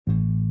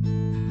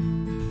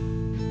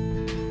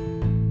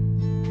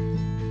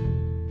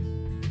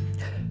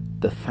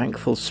The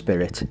Thankful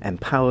Spirit,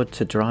 Empowered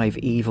to Drive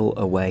Evil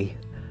Away,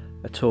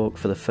 a talk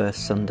for the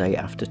first Sunday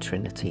after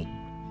Trinity.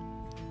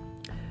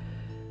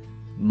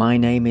 "My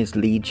name is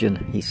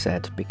Legion," he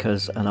said,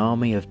 "because an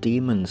army of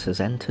demons has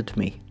entered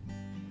me."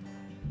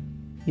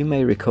 You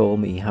may recall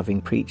me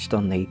having preached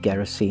on the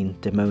Gerasene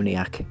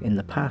demoniac in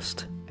the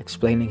past,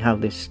 explaining how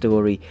this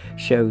story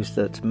shows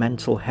that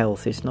mental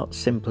health is not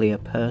simply a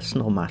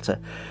personal matter,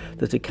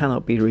 that it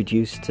cannot be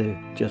reduced to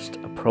just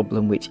a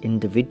problem which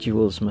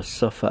individuals must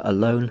suffer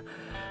alone,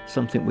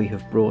 something we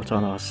have brought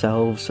on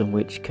ourselves and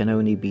which can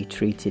only be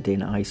treated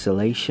in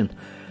isolation.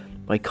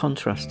 By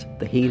contrast,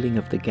 the healing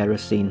of the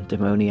Gerasene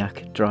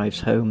demoniac drives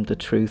home the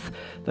truth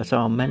that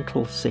our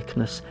mental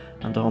sickness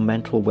and our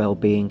mental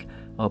well-being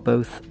are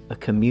both a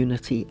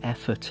community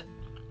effort.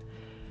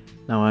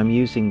 Now, I'm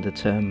using the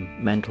term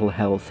mental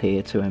health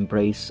here to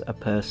embrace a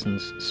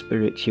person's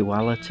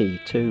spirituality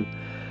too,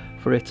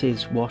 for it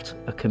is what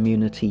a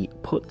community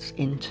puts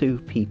into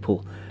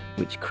people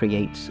which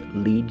creates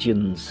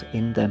legions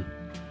in them.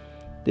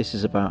 This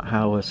is about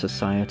how a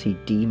society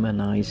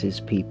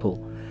demonizes people.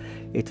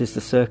 It is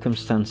the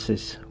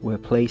circumstances we're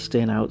placed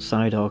in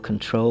outside our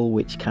control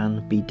which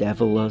can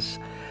bedevil us,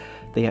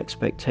 the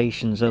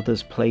expectations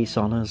others place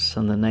on us,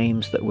 and the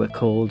names that we're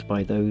called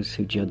by those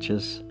who judge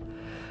us.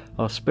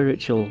 Our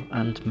spiritual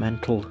and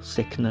mental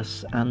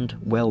sickness and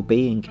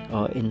well-being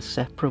are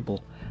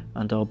inseparable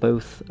and are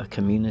both a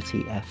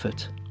community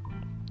effort.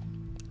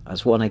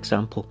 As one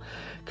example,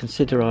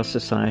 consider our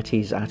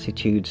society's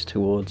attitudes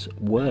towards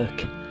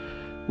work.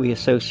 We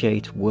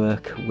associate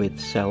work with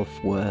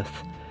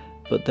self-worth,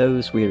 but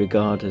those we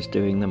regard as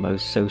doing the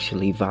most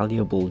socially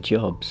valuable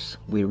jobs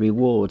we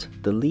reward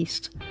the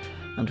least,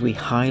 and we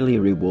highly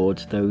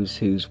reward those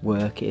whose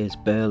work is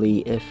barely,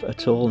 if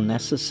at all,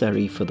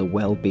 necessary for the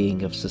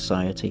well-being of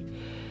society.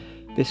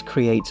 This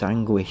creates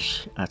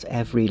anguish at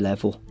every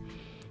level.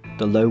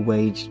 The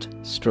low-waged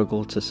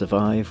struggle to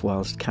survive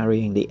whilst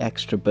carrying the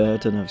extra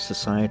burden of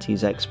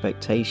society's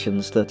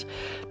expectations that,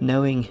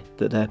 knowing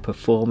that they're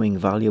performing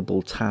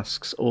valuable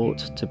tasks, ought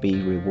to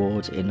be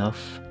reward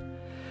enough.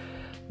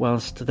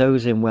 Whilst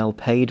those in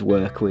well-paid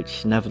work,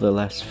 which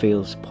nevertheless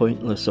feels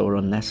pointless or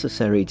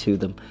unnecessary to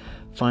them,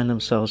 find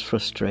themselves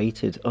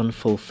frustrated,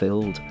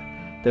 unfulfilled.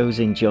 Those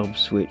in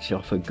jobs which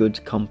offer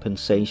good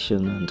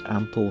compensation and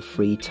ample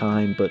free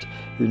time, but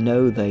who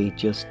know they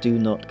just do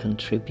not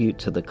contribute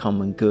to the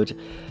common good,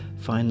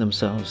 find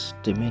themselves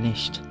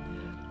diminished.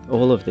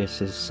 All of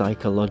this is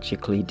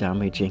psychologically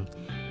damaging.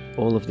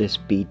 All of this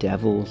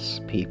bedevils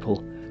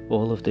people.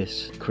 All of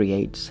this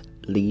creates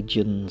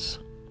legions.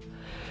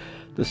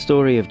 The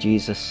story of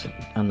Jesus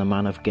and the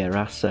man of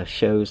Gerasa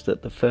shows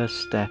that the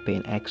first step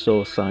in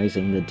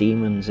exorcising the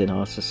demons in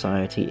our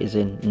society is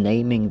in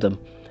naming them,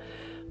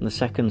 and the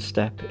second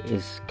step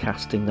is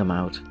casting them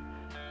out.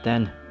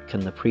 Then can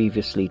the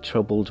previously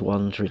troubled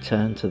ones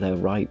return to their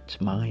right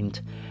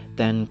mind.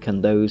 Then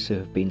can those who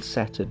have been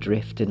set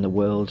adrift in the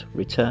world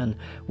return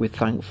with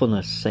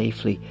thankfulness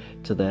safely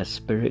to their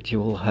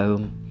spiritual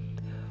home.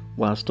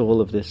 Whilst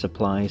all of this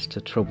applies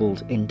to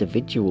troubled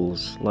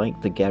individuals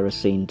like the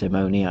Gerasene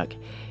demoniac,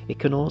 it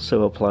can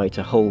also apply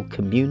to whole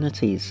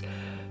communities,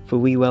 for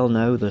we well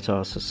know that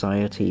our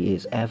society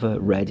is ever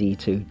ready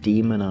to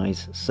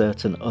demonize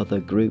certain other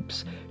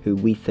groups who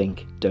we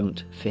think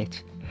don't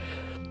fit.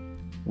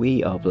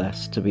 We are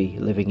blessed to be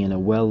living in a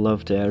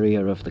well-loved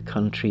area of the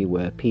country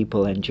where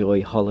people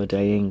enjoy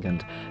holidaying,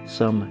 and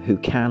some who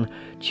can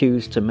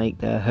choose to make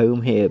their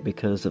home here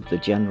because of the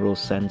general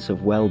sense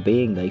of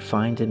well-being they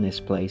find in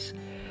this place.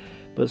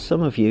 But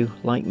some of you,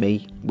 like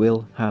me,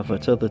 will have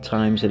at other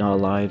times in our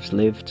lives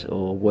lived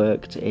or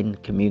worked in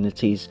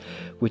communities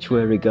which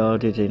were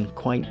regarded in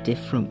quite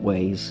different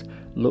ways,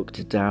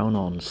 looked down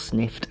on,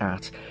 sniffed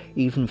at,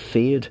 even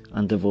feared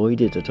and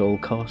avoided at all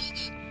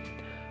costs.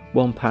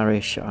 One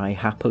parish I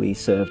happily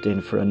served in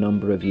for a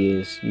number of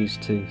years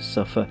used to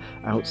suffer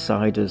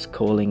outsiders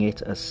calling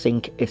it a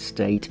sink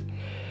estate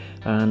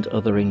and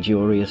other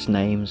injurious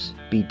names,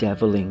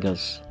 bedeviling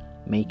us,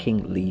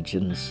 making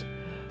legions,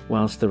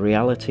 whilst the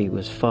reality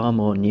was far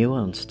more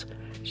nuanced.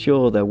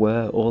 Sure, there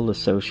were all the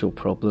social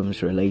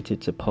problems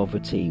related to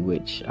poverty,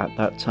 which at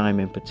that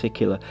time in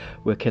particular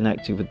were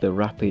connected with the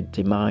rapid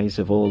demise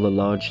of all the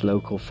large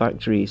local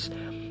factories,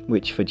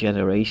 which for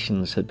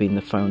generations had been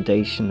the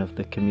foundation of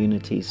the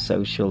community's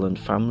social and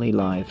family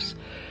lives.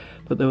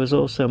 But there was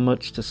also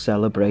much to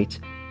celebrate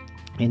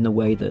in the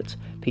way that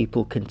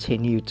people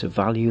continued to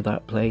value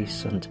that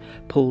place and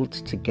pulled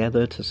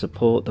together to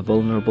support the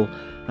vulnerable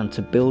and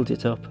to build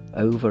it up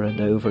over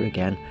and over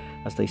again,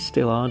 as they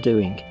still are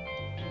doing.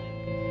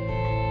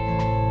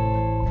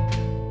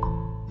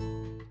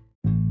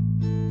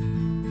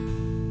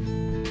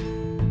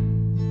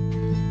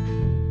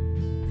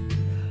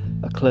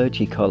 A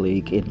clergy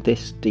colleague in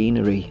this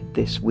deanery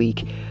this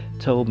week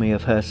told me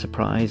of her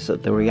surprise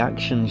at the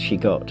reaction she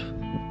got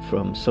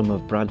from some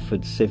of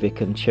Bradford's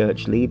civic and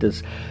church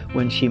leaders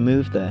when she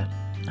moved there,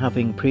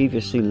 having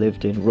previously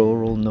lived in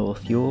rural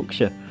North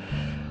Yorkshire.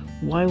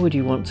 "Why would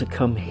you want to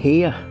come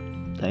here?"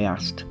 they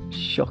asked,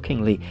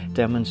 shockingly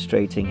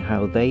demonstrating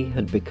how they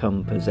had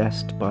become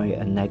possessed by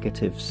a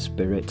negative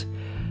spirit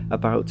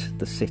about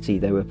the city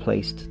they were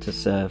placed to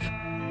serve,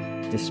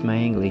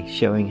 dismayingly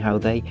showing how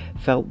they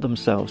felt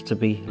themselves to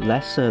be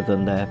lesser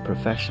than their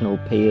professional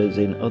peers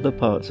in other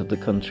parts of the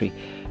country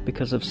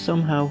because of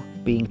somehow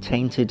being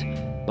tainted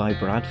by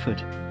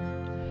Bradford.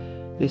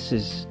 This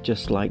is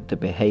just like the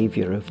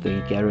behaviour of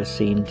the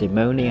Gerasene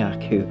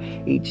demoniac who,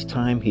 each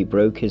time he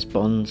broke his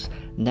bonds,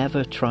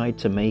 never tried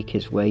to make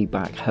his way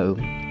back home.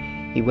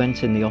 He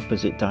went in the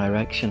opposite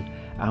direction,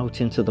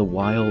 out into the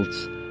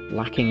wilds,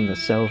 lacking the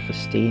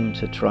self-esteem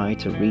to try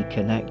to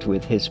reconnect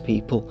with his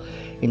people,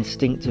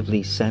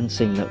 instinctively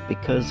sensing that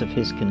because of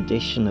his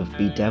condition of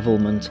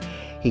bedevilment,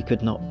 he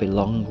could not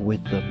belong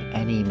with them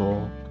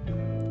anymore.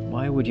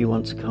 Why would you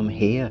want to come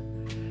here?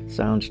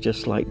 Sounds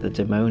just like the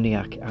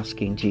demoniac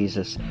asking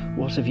Jesus,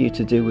 "What have you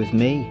to do with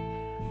me?"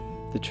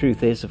 The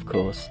truth is, of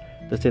course,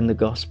 that in the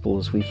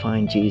Gospels we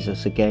find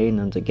Jesus again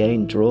and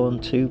again drawn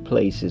to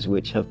places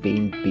which have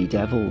been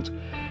bedeviled.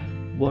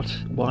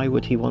 Why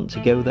would he want to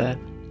go there?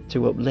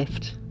 To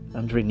uplift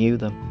and renew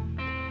them.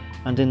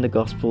 And in the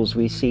Gospels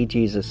we see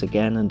Jesus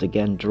again and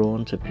again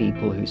drawn to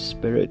people whose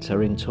spirits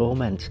are in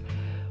torment.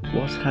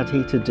 What had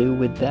he to do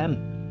with them?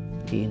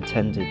 He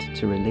intended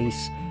to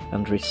release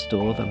and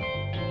restore them.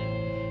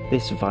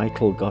 This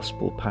vital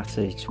gospel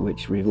passage,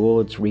 which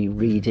rewards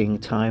rereading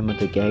time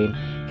and again,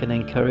 can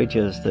encourage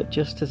us that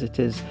just as it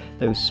is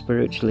those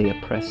spiritually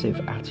oppressive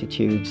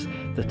attitudes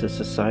that a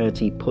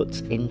society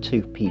puts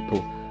into people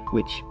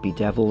which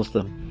bedevils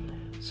them,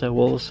 so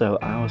also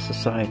our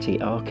society,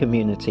 our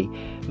community,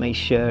 may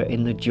share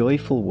in the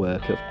joyful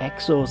work of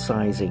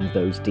exorcising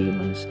those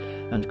demons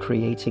and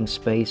creating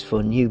space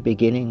for new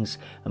beginnings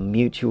and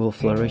mutual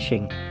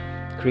flourishing,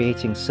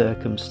 creating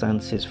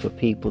circumstances for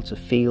people to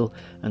feel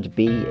and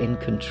be in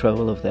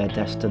control of their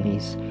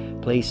destinies,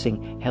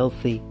 placing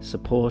healthy,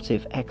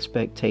 supportive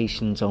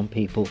expectations on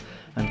people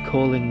and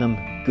calling them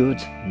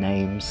good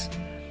names.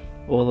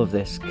 All of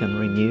this can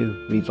renew,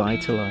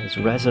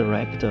 revitalise,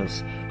 resurrect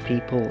us,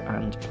 people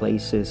and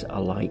places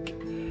alike.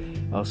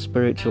 Our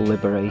spiritual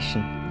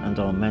liberation and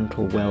our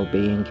mental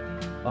well-being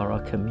are a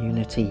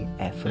community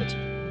effort.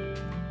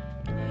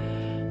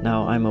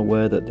 Now, I'm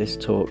aware that this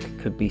talk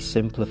could be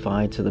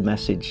simplified to the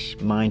message,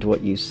 mind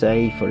what you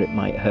say, for it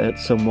might hurt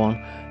someone,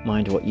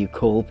 mind what you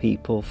call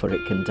people, for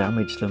it can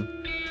damage them.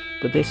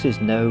 But this is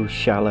no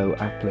shallow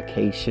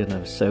application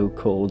of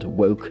so-called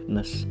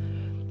wokeness,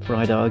 for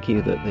I'd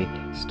argue that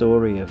the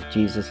story of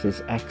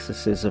Jesus'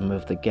 exorcism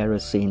of the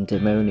Gerasene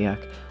demoniac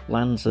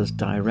lands us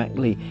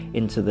directly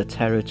into the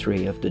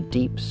territory of the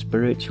deep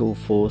spiritual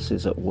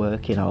forces at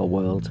work in our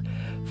world,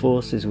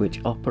 forces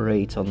which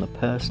operate on the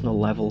personal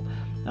level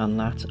and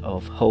that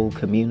of whole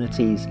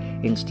communities,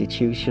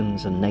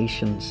 institutions and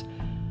nations,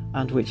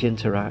 and which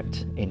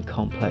interact in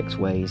complex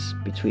ways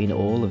between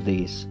all of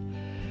these.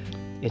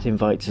 It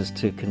invites us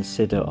to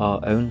consider our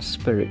own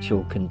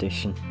spiritual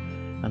condition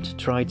and to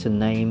try to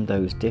name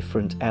those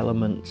different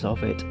elements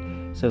of it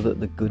so that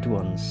the good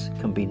ones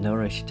can be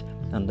nourished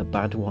and the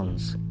bad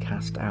ones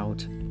cast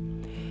out.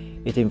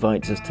 It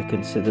invites us to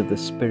consider the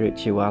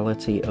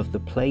spirituality of the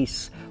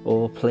place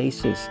or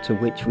places to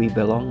which we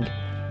belong,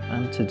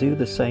 and to do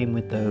the same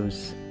with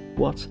those.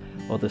 What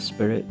are the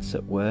spirits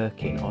at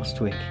work in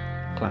Ostwick,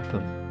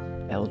 Clapham,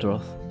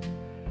 Eldroth?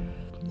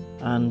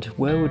 And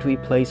where would we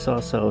place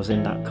ourselves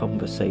in that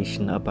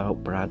conversation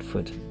about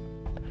Bradford?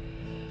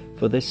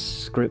 For this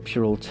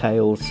scriptural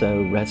tale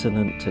so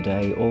resonant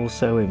today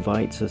also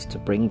invites us to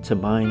bring to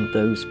mind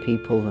those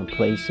people and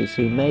places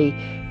who may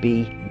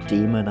be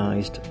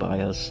demonized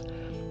by us,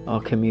 our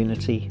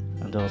community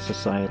and our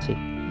society,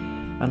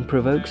 and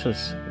provokes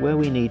us where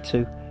we need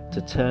to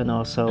turn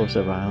ourselves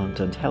around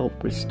and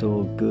help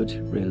restore good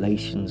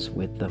relations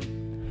with them.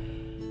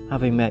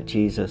 Having met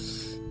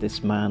Jesus,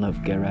 this man of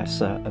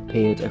Gerasa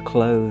appeared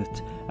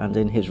clothed and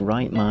in his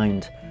right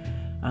mind,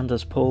 and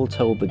as Paul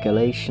told the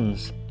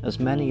Galatians, as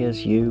many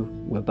as you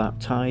were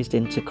baptized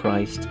into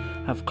Christ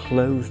have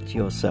clothed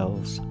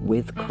yourselves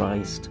with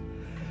Christ,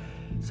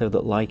 so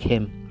that like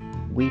him,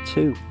 we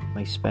too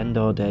may spend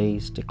our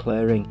days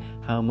declaring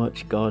how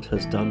much God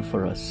has done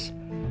for us.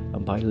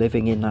 And by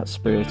living in that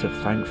spirit of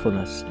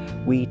thankfulness,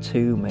 we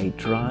too may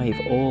drive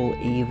all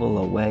evil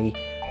away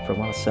from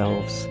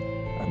ourselves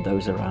and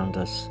those around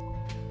us.